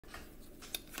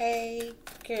Hey,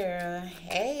 girl.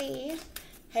 Hey.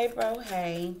 Hey, bro.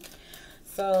 Hey.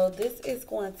 So, this is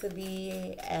going to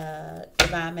be a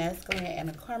divine masculine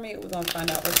and a karmic. We're going to find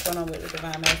out what's going on with the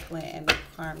divine masculine and the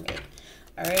karmic.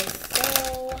 All right.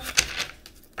 So,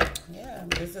 yeah,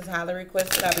 this is highly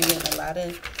requested. I've been getting a lot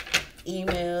of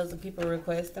emails and people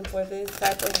requesting for this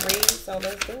type of read. So,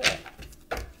 let's do it.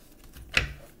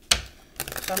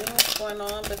 Show me what's going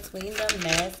on between the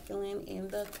masculine and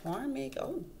the karmic.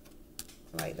 Oh.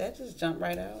 Like, that just jumped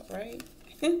right out, right?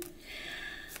 The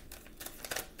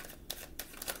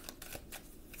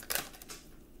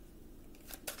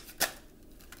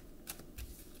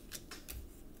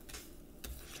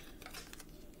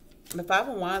Five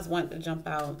of Wands want to jump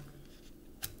out.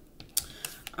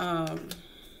 I'm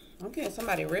getting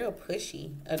somebody real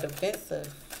pushy, a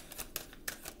defensive.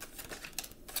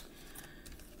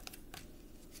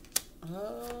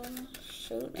 Oh,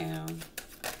 shoot now.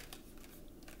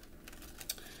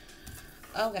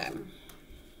 Okay.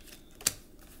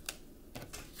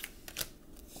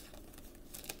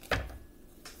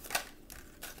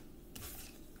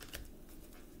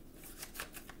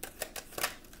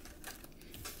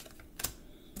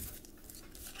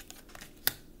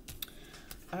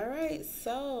 All right,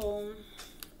 so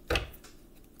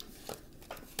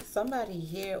somebody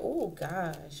here. Oh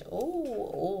gosh.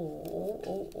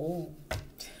 Oh.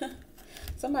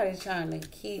 Somebody's trying to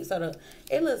keep.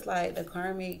 It looks like the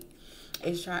karmic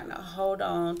is trying to hold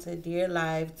on to dear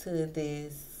life to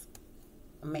this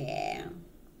man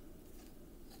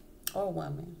or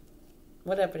woman,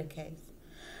 whatever the case.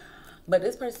 But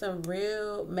this person,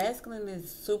 real masculine, is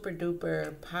super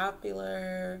duper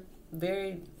popular,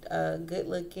 very good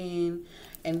looking,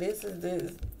 and this is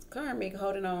this karmic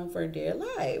holding on for dear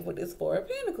life with this Four of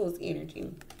Pentacles energy.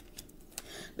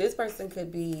 This person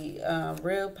could be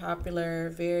real popular,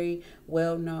 very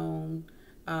well known,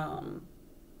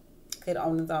 could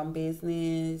own his own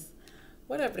business,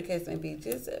 whatever the case may be.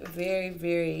 Just very,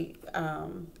 very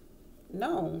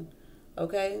known.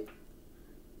 Okay.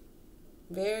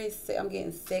 I'm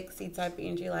getting sexy type of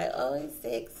energy, like, oh, it's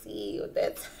sexy, or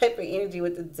that type of energy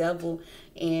with the devil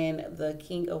and the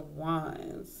King of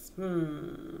Wands.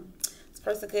 This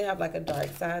person could have like a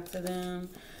dark side to them.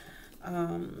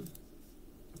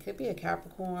 Could be a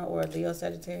Capricorn or a Leo,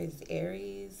 Sagittarius,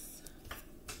 Aries.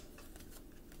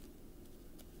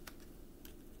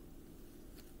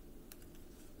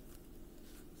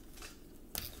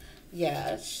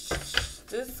 Yeah,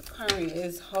 this karmic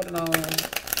is holding on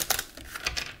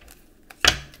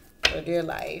for dear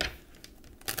life.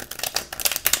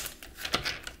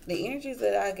 The energies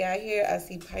that I got here, I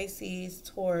see Pisces,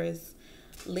 Taurus,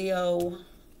 Leo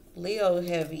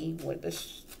heavy with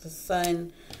the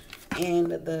sun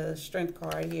and the strength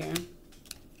card here.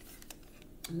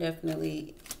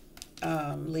 Definitely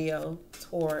Leo,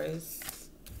 Taurus,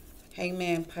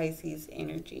 Hangman, Pisces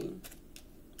energy.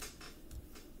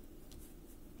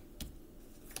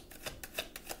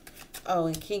 Oh,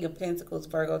 and King of Pentacles,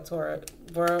 Virgo, Taurus,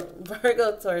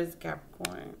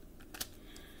 Capricorn.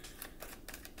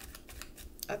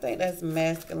 I think that's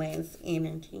masculine's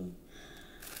energy.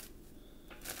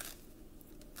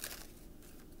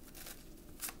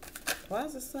 Why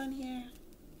is the sun here?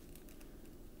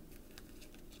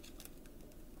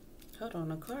 Hold on,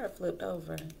 the card flipped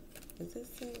over. Is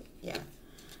this it? Yeah.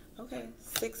 Okay,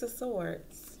 Six of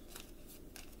Swords.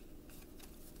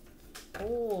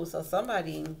 Oh, so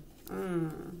somebody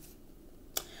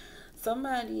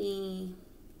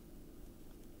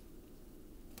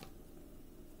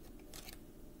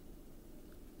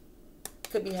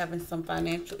could be having some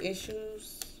financial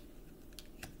issues.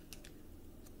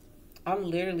 I'm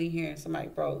literally hearing somebody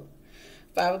broke.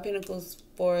 Five of Pentacles,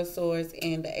 Four of Swords,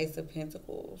 and the Ace of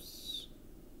Pentacles.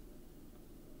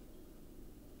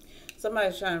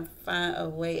 Somebody's trying to find a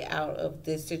way out of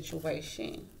this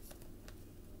situation.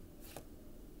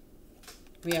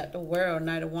 We got the World,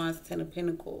 Knight of Wands, Ten of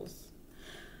Pentacles.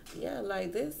 Yeah,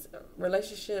 like this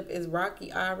relationship is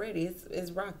rocky already.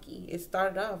 It's rocky. It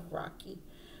started off rocky.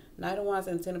 Knight of Wands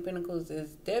and Ten of Pentacles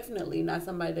is definitely not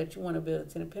somebody that you want to build a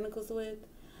Ten of Pentacles with,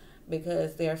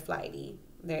 because they're flighty.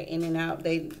 They're in and out.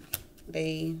 They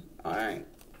aren't,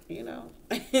 you know.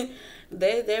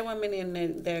 they're women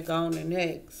and they're gone the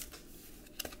next.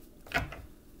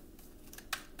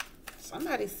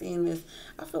 Somebody's seeing this.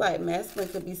 I feel like masculine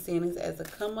could be seeing this as a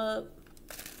come up.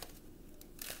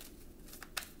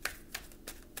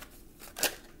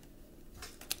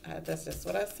 That's just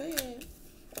what I said.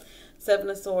 Seven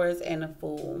of Swords and a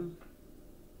Fool.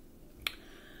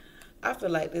 I feel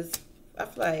like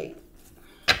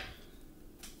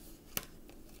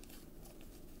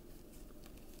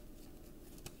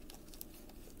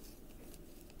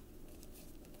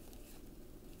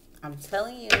I'm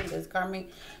telling you, this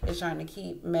karmic is trying to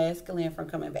keep masculine from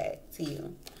coming back to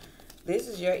you. This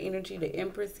is your energy, the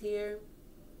Empress here,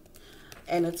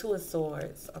 and the Two of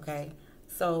Swords, okay?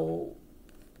 So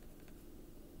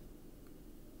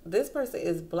this person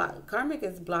is karmic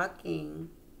is blocking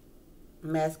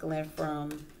masculine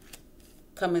from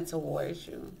coming towards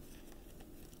you.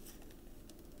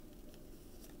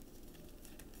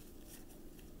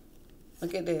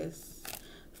 Look at this.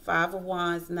 5 of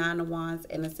Wands, 9 of Wands,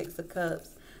 and the 6 of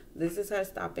Cups. This is her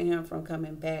stopping him from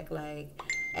coming back. Like,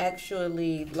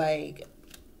 actually, like,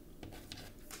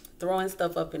 throwing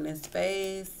stuff up in his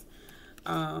face.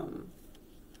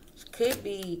 Could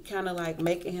be kind of like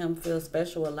making him feel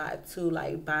special a lot too.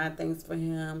 Like, buying things for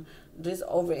him. Just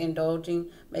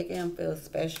overindulging. Making him feel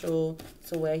special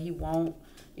to where he won't,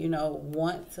 you know,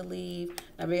 want to leave.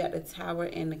 Now we got the Tower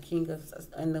and the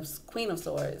Queen of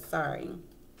Swords. Sorry.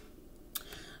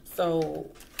 So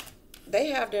they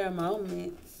have their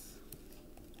moments.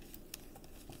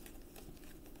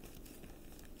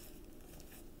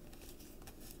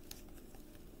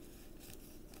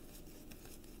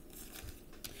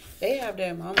 They have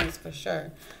their moments for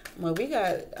sure. Well, we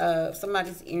got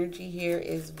somebody's energy here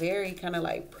is very kind of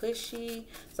like pushy.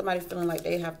 Somebody feeling like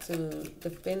they have to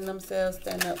defend themselves,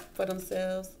 stand up for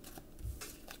themselves.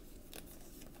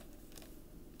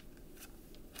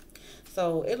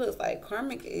 So it looks like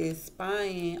karmic is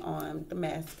spying on the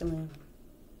masculine.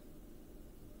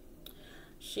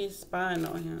 She's spying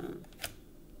on him.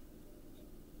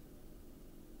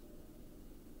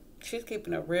 She's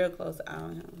keeping a real close eye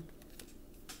on him.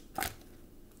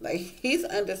 Like, he's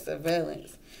under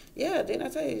surveillance. Yeah, didn't I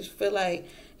tell you? She feel like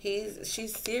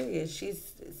she's serious.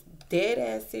 She's dead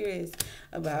ass serious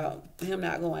about him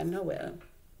not going nowhere.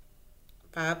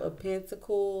 5 of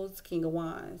Pentacles, King of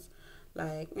Wands.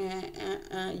 Like,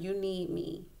 you need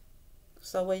me.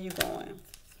 So where you going?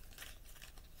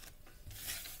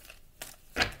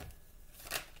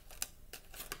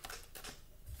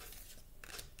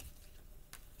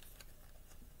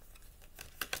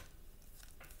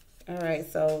 All right,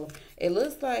 so it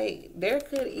looks like there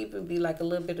could even be like a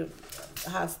little bit of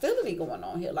hostility going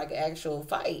on here, like an actual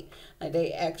fight. Like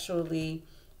they actually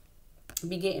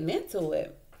be getting into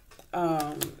it.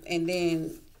 And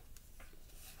then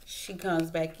she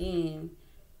comes back in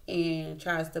and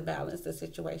tries to balance the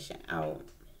situation out.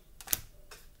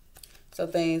 So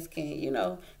things can, you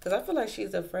know, because I feel like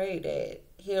she's afraid that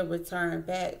he'll return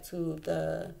back to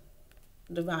the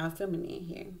divine feminine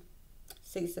here.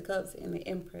 6 of Cups and the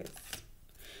Empress.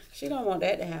 She don't want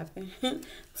that to happen.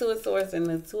 2 of Swords and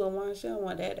the 2 of Wands. She don't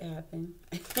want that to happen.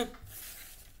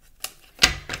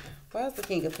 Why's the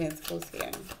King of Pentacles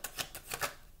here?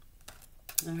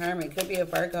 The Hermit. Could be a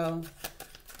Virgo.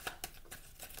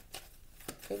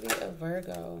 Could be a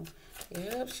Virgo.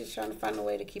 Yep, she's trying to find a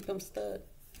way to keep him stuck.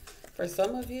 For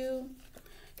some of you,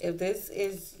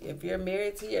 if you're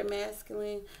married to your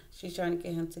masculine, she's trying to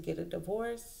get him to get a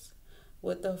divorce.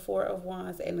 With the 4 of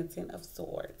Wands and the 10 of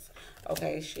Swords.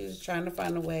 Okay, she's trying to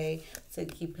find a way to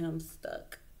keep him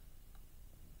stuck.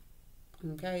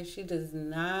 Okay, she does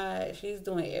not, she's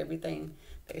doing everything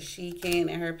that she can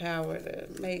in her power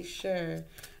to make sure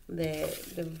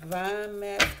that divine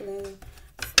masculine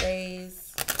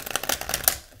stays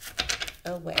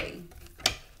away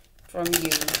from you,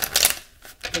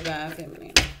 divine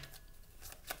feminine.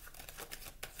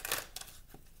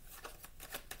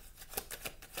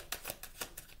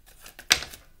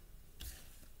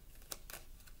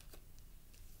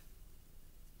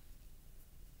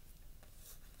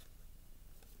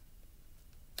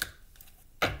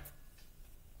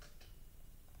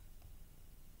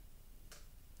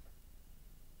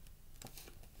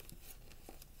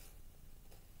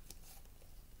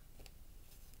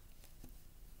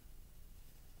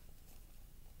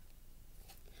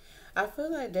 I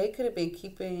feel like they could have been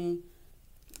keeping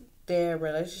their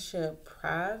relationship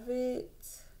private,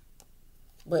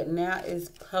 but now it's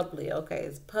public. Okay,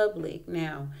 it's public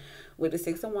now. With the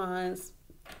 6 of Wands,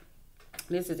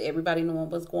 this is everybody knowing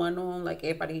what's going on. Like,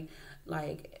 everybody,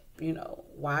 like, you know,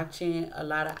 watching, a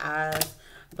lot of eyes.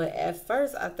 But at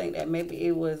first, I think that maybe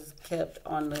it was kept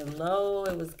on the low.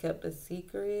 It was kept a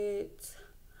secret.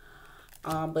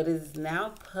 But it's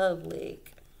now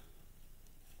public.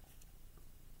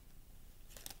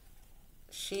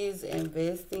 She's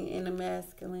investing in the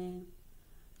masculine.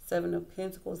 7 of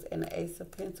Pentacles and the Ace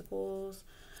of Pentacles.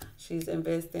 She's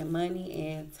investing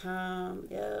money and time.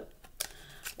 Yep.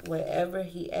 Whatever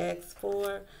he asks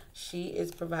for, she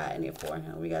is providing it for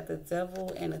him. We got the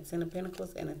Devil and the 10 of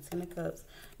Pentacles and the 10 of Cups.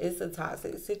 It's a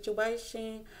toxic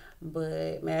situation,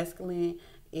 but masculine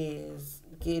is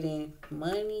getting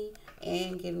money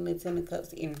and getting the Ten of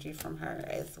Cups energy from her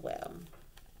as well.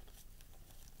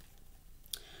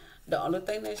 The only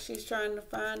thing that she's trying to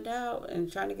find out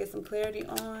and trying to get some clarity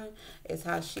on is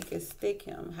how she can stick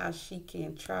him, how she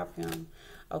can trap him.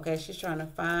 Okay, she's trying to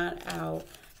find out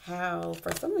how,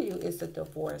 for some of you, it's a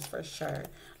divorce for sure.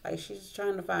 Like, she's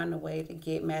trying to find a way to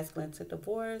get masculine to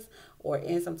divorce or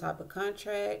in some type of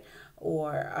contract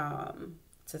or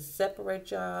to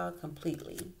separate y'all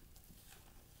completely.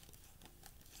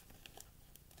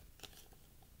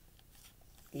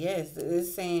 Yes,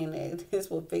 it's saying that this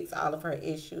will fix all of her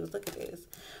issues. Look at this.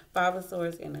 Five of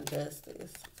Swords and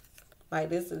Injustice. Like,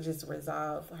 this will just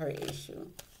resolve her issue.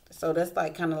 So that's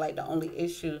like kind of like the only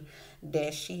issue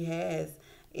that she has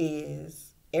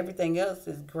is everything else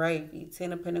is gravy.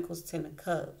 Ten of Pentacles, Ten of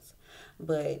Cups.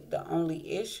 But the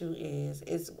only issue is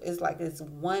it's like it's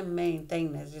one main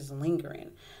thing that's just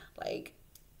lingering. Like,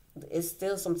 it's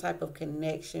still some type of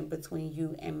connection between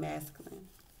you and masculine.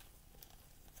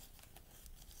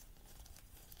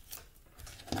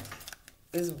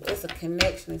 It's a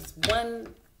connection. It's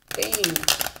one thing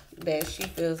that she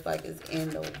feels like is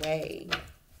in the way.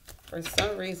 For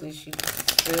some reason, she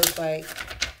feels like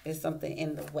there's something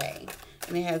in the way.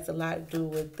 And it has a lot to do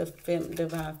with the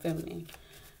divine feminine.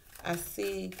 I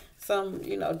see some,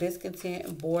 discontent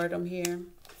and boredom here.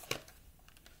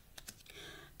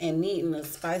 And needing to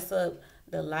spice up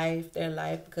their life,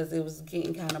 because it was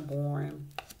getting kind of boring.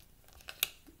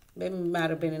 They might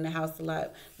have been in the house a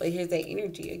lot, but here's that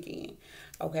energy again.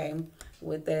 Okay,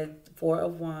 with that Four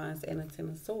of Wands and a Ten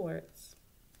of Swords.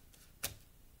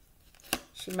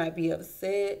 She might be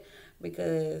upset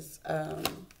because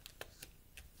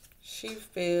she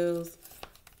feels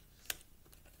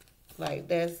like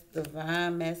that's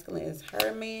divine masculine is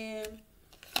her man.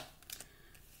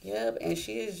 Yep, and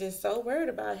she is just so worried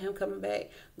about him coming back,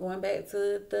 going back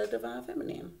to the divine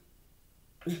feminine.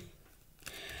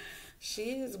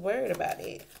 She is worried about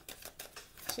it.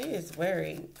 She is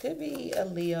worried. Could be a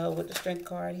Leo with the Strength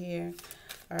card here.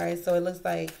 All right, so it looks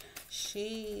like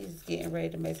she's getting ready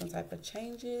to make some type of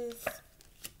changes.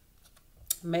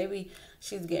 Maybe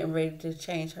she's getting ready to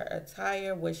change her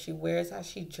attire, what she wears, how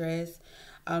she dresses.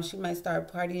 She might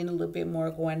start partying a little bit more,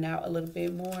 going out a little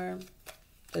bit more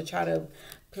to try to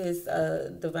piss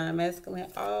divine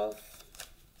masculine off.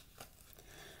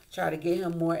 Try to get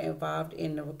him more involved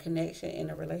in the connection, in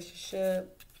the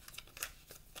relationship.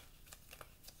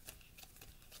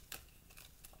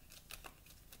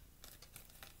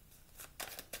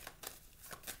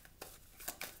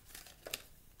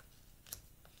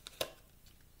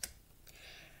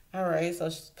 All right, so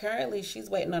currently she's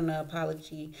waiting on an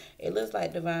apology. It looks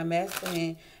like divine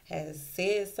masculine has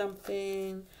said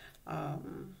something,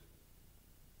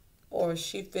 or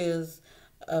she feels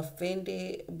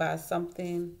offended by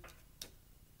something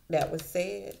that was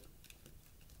said.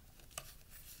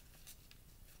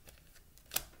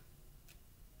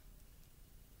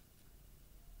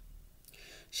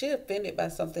 She offended by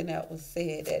something that was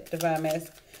said that divine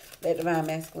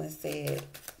masculine said.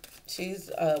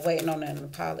 She's waiting on an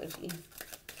apology.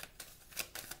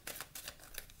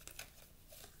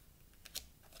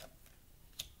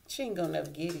 She ain't gonna never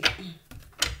get it.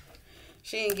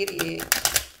 She ain't get it yet.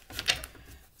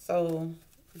 So,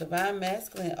 divine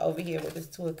masculine over here with this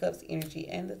Two of Cups energy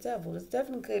and the Devil. This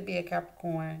definitely could be a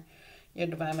Capricorn. Your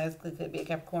divine masculine could be a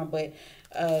Capricorn, but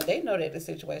they know that the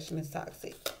situation is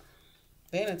toxic.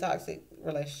 They're in a toxic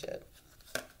relationship.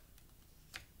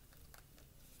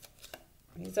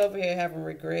 He's over here having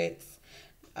regrets.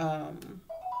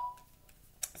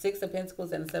 Six of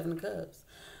Pentacles and the Seven of Cups.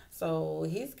 So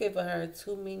he's giving her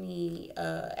too many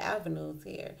avenues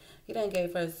here. He done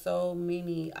gave her so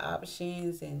many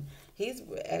options, and he's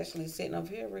actually sitting up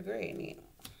here regretting it.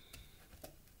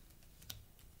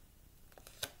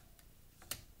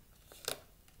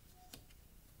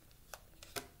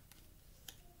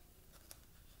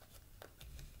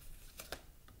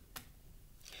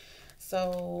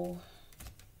 So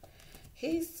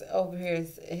he's over here,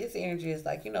 his energy is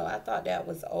like, I thought that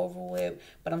was over with,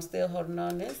 but I'm still holding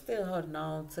on. They're still holding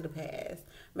on to the past.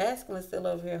 Masculine still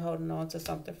over here holding on to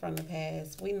something from the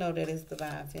past. We know that it's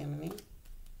divine feminine.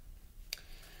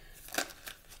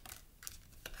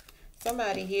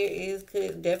 Somebody here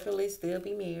could definitely still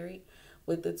be married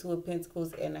with the Two of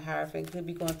Pentacles and the Hierophant. Could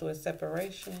be going through a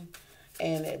separation.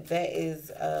 And that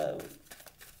is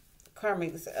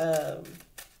Karmic's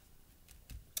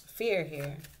fear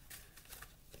here.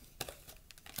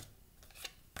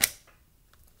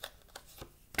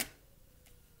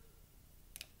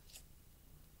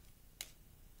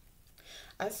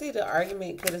 I see the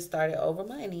argument could have started over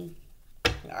money.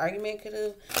 The argument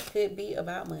could be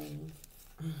about money.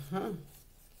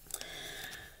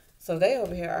 So they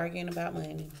over here arguing about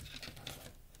money.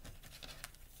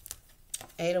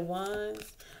 Eight of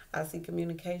Wands. I see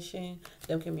communication,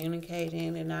 them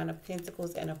communicating, the Nine of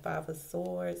Pentacles and the Five of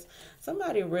Swords.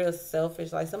 Somebody real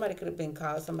selfish, like somebody could have been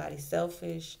called somebody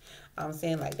selfish. I'm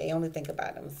saying like they only think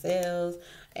about themselves.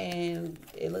 And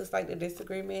it looks like the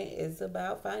disagreement is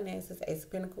about finances, Ace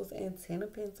of Pentacles and Ten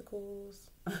of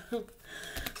Pentacles.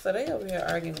 So they over here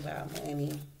arguing about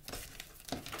money.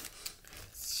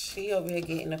 She over here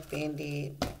getting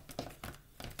offended.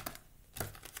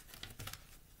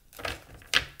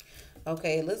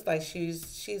 Okay, it looks like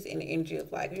she's in the energy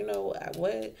of like, you know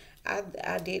what?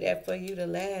 I did that for you the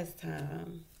last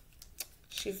time.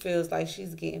 She feels like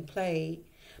she's getting played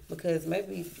because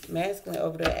maybe masculine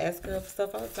over there asking her for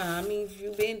stuff all the time. I mean,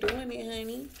 you've been doing it,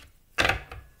 honey.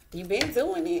 You've been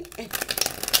doing it.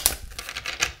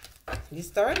 You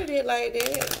started it like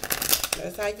that.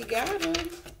 That's how you got them.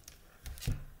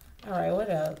 All right, what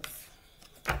else?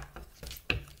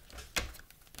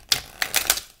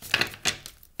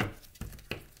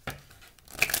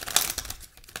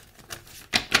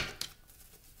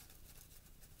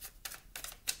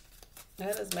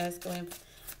 How does masculine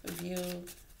view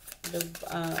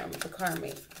the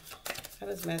karmic? How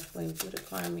does masculine view the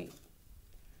karmic?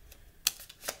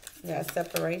 We got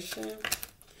separation.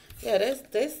 Yeah,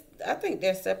 this I think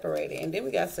they're separated. And then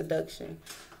we got seduction.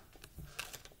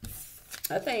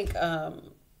 I think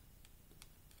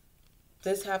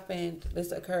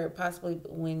this occurred possibly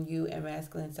when you and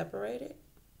masculine separated.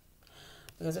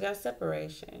 Because we got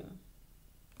separation.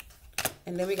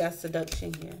 And then we got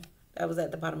seduction here. That was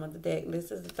at the bottom of the deck.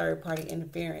 This is the third party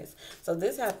interference. So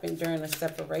this happened during the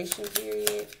separation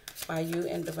period while you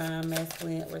and divine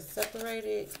masculine were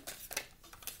separated.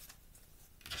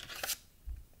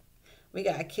 We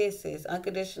got kisses,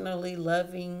 unconditionally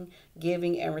loving,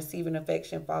 giving, and receiving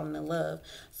affection, falling in love.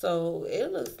 So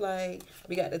it looks like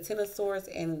we got the Ten of Swords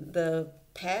and the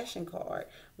Passion card.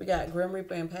 We got Grim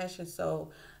Reaper and Passion. So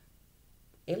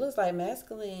it looks like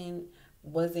masculine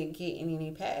wasn't getting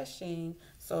any passion,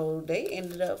 so they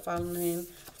ended up falling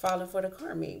for the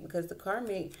karmic, because the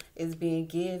karmic is being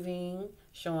giving,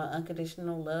 showing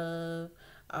unconditional love,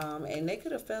 and they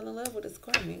could have fell in love with this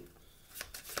karmic.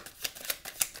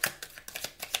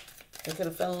 They could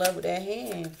have fell in love with that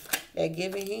hand, that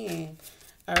giving hand.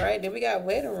 All right, then we got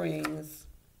wedding rings.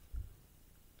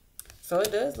 So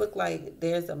it does look like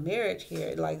there's a marriage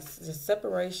here, like the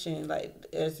separation, like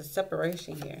there's a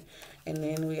separation here. And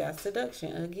then we got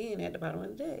seduction again at the bottom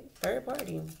of the deck. Third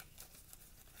party.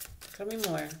 Tell me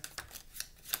more.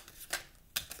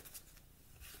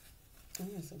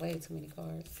 There's way too many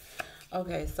cards.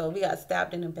 Okay, so we got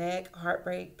stabbed in the back,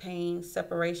 heartbreak, pain,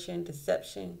 separation,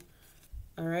 deception.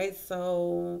 All right,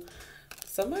 so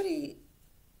somebody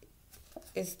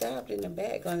is stabbed in the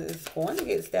back, is going to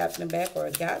get stabbed in the back, or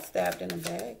got stabbed in the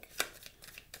back.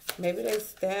 Maybe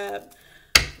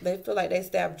they feel like they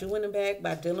stabbed you in the back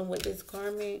by dealing with this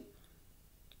karmic.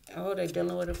 Oh, they're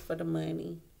dealing with it for the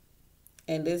money.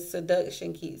 And this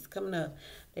seduction keeps coming up.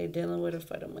 They're dealing with it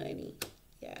for the money.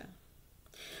 Yeah.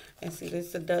 And see,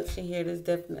 this seduction here, this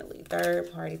definitely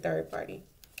third party.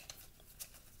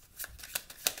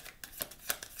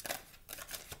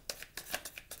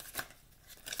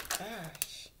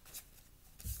 Gosh.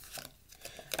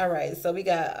 All right, so we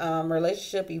got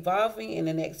relationship evolving in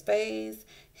the next phase,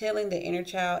 healing the inner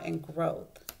child, and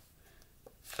growth.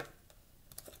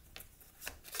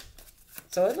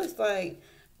 So it looks like,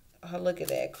 oh, look at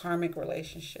that, karmic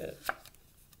relationship.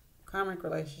 Karmic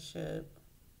relationship.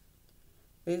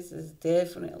 This is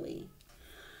definitely,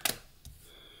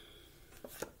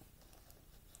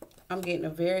 I'm getting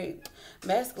a very,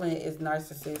 masculine is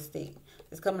narcissistic.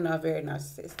 It's coming off very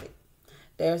narcissistic.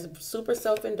 They're super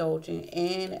self-indulgent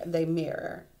and they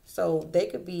mirror. So they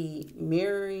could be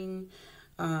mirroring,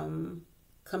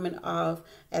 coming off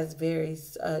as very,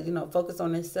 focused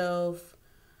on themselves,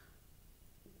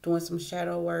 doing some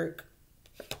shadow work.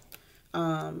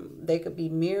 They could be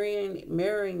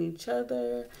mirroring each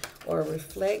other or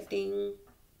reflecting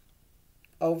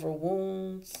over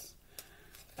wounds.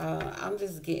 I'm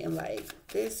just getting like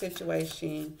this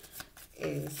situation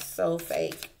is so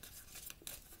fake.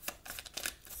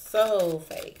 So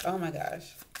fake. Oh my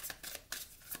gosh.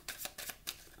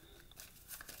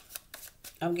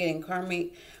 I'm getting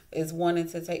karmic is wanting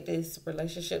to take this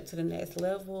relationship to the next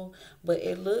level, but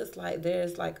it looks like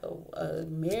there's like a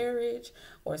marriage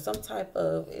or some type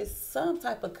of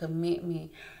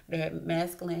commitment that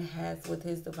masculine has with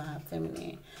his divine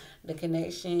feminine. The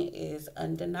connection is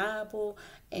undeniable,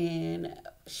 and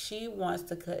she wants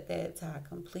to cut that tie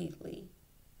completely.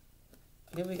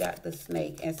 Then we got the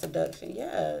snake and seduction.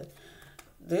 Yeah,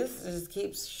 this just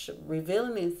keeps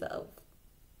revealing itself.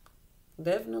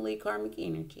 Definitely karmic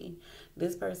energy.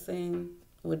 This person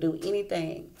would do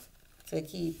anything to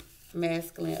keep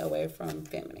masculine away from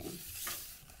feminine.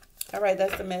 All right,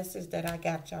 that's the message that I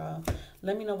got, y'all.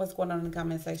 Let me know what's going on in the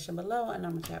comment section below, and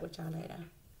I'm going to chat with y'all later.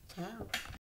 Ciao.